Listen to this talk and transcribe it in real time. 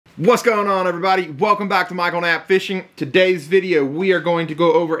What's going on, everybody? Welcome back to Knapp Fishing. Today's video, we are going to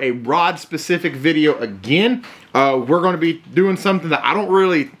go over a rod specific video again. We're going to be doing something that I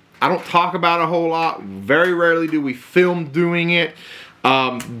don't talk about a whole lot. Very rarely do we film doing it.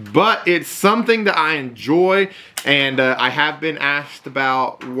 But it's something that I enjoy, and I have been asked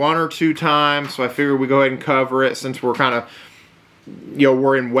about 1 or 2 times, so I figured we go ahead and cover it since we're kind of,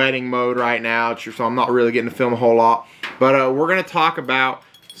 we're in wedding mode right now, so I'm not really getting to film a whole lot. But we're going to talk about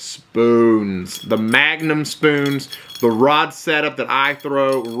spoons, the Magnum spoons, the rod setup that I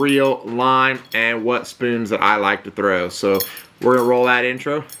throw, reel, line, and what spoons that I like to throw. So we're gonna roll that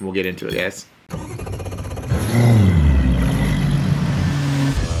intro and we'll get into it, guys.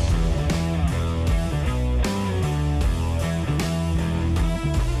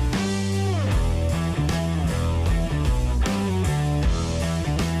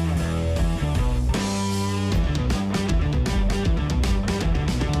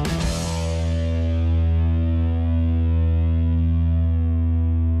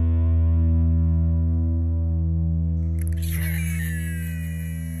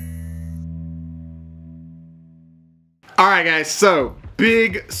 Alright guys, so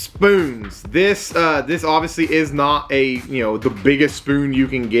big spoons. This obviously is not a, the biggest spoon you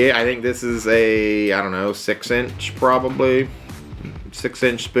can get. I think this is a, I don't know, 6-inch probably.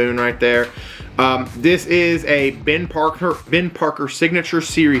 6-inch spoon right there. This is a Ben Parker Signature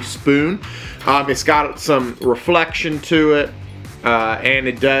Series spoon. It's got some reflection to it, and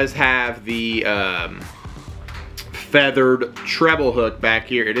it does have the feathered treble hook back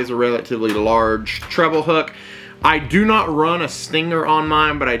here. It is a relatively large treble hook. I do not run a stinger on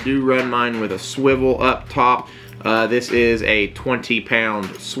mine, but I do run mine with a swivel up top. This is a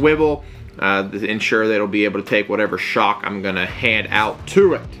 20-pound swivel to ensure that it'll be able to take whatever shock I'm gonna hand out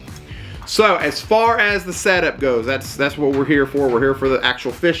to it. So as far as the setup goes, that's what we're here for. We're here for the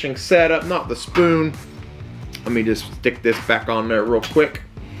actual fishing setup, not the spoon. Let me just stick this back on there real quick.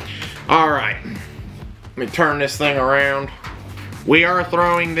 All right, let me turn this thing around. We are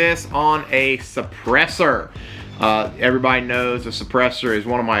throwing this on a suppressor. Everybody knows the suppressor is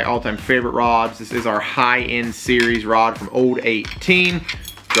one of my all-time favorite rods. This is our high-end series rod from Old 18.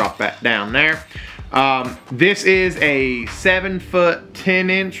 Drop that down there. This is a 7-foot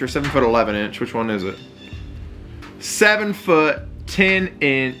 10-inch or 7-foot 11-inch. Which one is it? 7-foot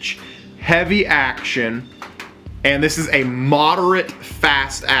 10-inch heavy action, and this is a moderate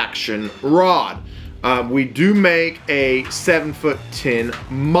fast action rod. We do make a 7-foot 10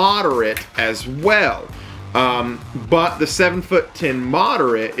 moderate as well. But the 7-foot 10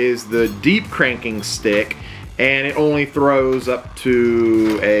 moderate is the deep cranking stick, and it only throws up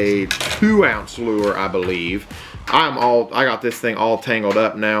to a 2-ounce lure, I believe. I got this thing all tangled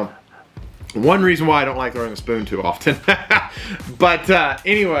up now. One reason why I don't like throwing a spoon too often. But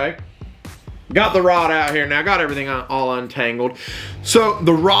anyway, got the rod out here now. Got everything all untangled. So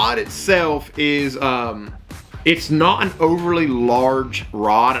the rod itself is it's not an overly large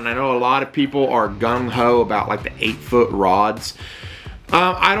rod, and I know a lot of people are gung-ho about like the 8-foot rods.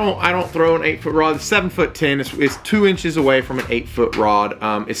 I don't throw an 8-foot rod. The 7-foot 10 is 2 inches away from an 8-foot rod.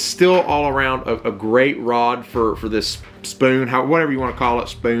 It's still all around a great rod for this spoon, whatever you want to call it,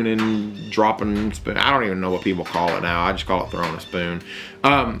 spooning, dropping spoon. I don't even know what people call it now. I just call it throwing a spoon.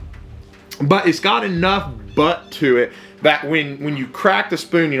 But it's got enough butt to it that when you crack the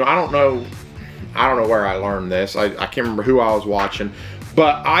spoon, I don't know where I learned this. I can't remember who I was watching,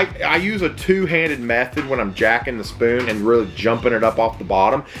 but I use a 2-handed method when I'm jacking the spoon and really jumping it up off the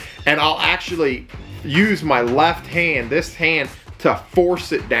bottom. And I'll actually use my left hand, this hand, to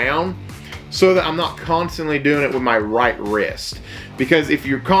force it down so that I'm not constantly doing it with my right wrist. Because if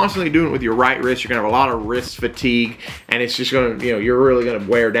you're constantly doing it with your right wrist, you're gonna have a lot of wrist fatigue, and it's just gonna, you're really gonna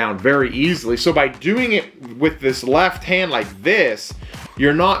wear down very easily. So by doing it with this left hand like this,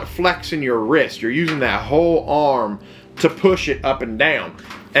 you're not flexing your wrist. You're using that whole arm to push it up and down.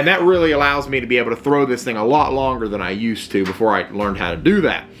 And that really allows me to be able to throw this thing a lot longer than I used to before I learned how to do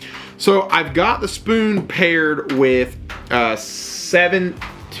that. So I've got the spoon paired with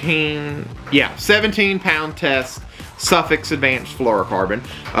 17-pound test Suffix Advanced Fluorocarbon.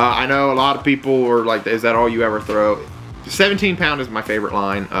 I know a lot of people are like, is that all you ever throw? 17-pound is my favorite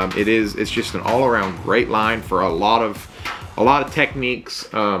line. It's just an all-around great line for a lot of techniques.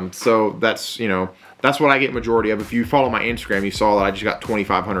 So that's what I get majority of. If you follow my Instagram, you saw that I just got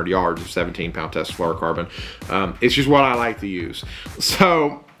 2,500 yards of 17-pound test fluorocarbon. It's just what I like to use.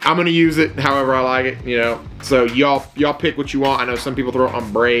 So I'm gonna use it however I like it, So y'all pick what you want. I know some people throw it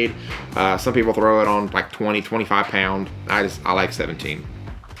on braid. Some people throw it on like 20, 25 pound. I like 17.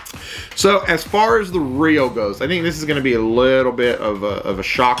 So as far as the reel goes, I think this is going to be a little bit of a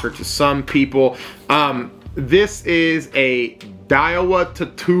shocker to some people. This is a Daiwa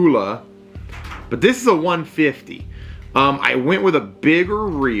Tatula, but this is a 150. I went with a bigger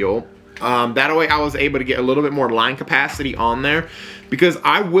reel. That way I was able to get a little bit more line capacity on there, because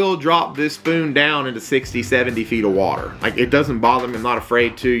I will drop this spoon down into 60, 70 feet of water. Like, it doesn't bother me. I'm not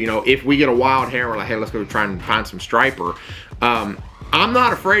afraid to. You know, if we get a wild hair, we're like, hey, let's go try and find some striper. I'm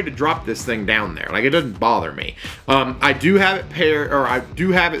not afraid to drop this thing down there. Like, it doesn't bother me. I do have it paired, or I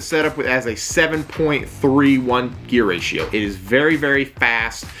do have it set up with as a 7.31 gear ratio. It is very, very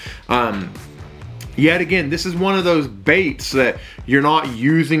fast. Yet again, this is one of those baits that you're not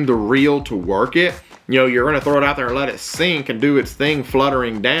using the reel to work it. You know, you're gonna throw it out there and let it sink and do its thing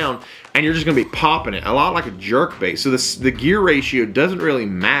fluttering down, and you're just gonna be popping it, a lot like a jerk bait. So the gear ratio doesn't really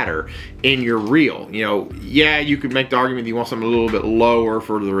matter in your reel. You know, yeah, you could make the argument that you want something a little bit lower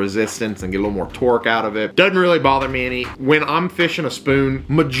for the resistance and get a little more torque out of it. Doesn't really bother me any. When I'm fishing a spoon,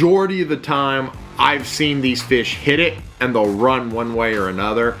 majority of the time, I've seen these fish hit it and they'll run one way or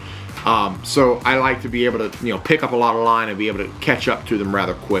another. So I like to be able to, you know, pick up a lot of line and be able to catch up to them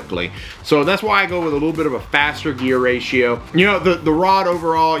rather quickly. So that's why I go with a little bit of a faster gear ratio. You know, the rod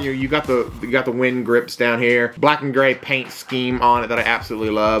overall, you got the wind grips down here, black and gray paint scheme on it that I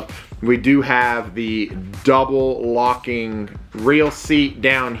absolutely love. We do have the double locking reel seat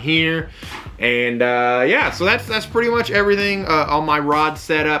down here. And yeah, so that's pretty much everything on my rod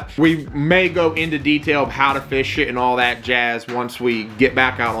setup. We may go into detail of how to fish it and all that jazz once we get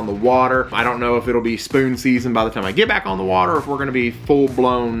back out on the water. I don't know if it'll be spoon season by the time I get back on the water, or if we're gonna be full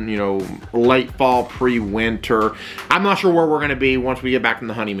blown, you know, late fall, pre-winter. I'm not sure where we're gonna be once we get back from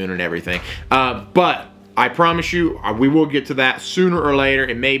the honeymoon and everything. But I promise you, we will get to that sooner or later.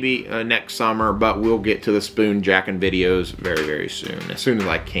 It may be next summer, but we'll get to the spoon jacking videos very, very soon as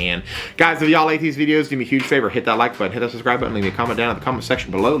I can. Guys, if y'all like these videos, do me a huge favor, hit that like button, hit that subscribe button, leave me a comment down in the comment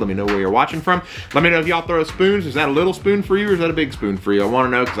section below. Let me know where you're watching from. Let me know if y'all throw spoons. Is that a little spoon for you, or is that a big spoon for you? I want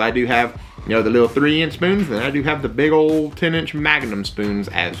to know, because I do have, you know, the little 3-inch spoons, and I do have the big old 10-inch Magnum spoons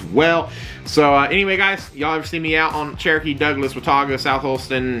as well. So anyway, guys, y'all ever see me out on Cherokee, Douglas, Watauga, South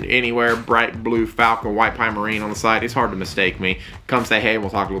Holston, anywhere, bright blue Falcon, white pine marine on the side, it's hard to mistake me. Come say hey, we'll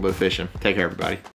talk a little bit of fishing. Take care, everybody.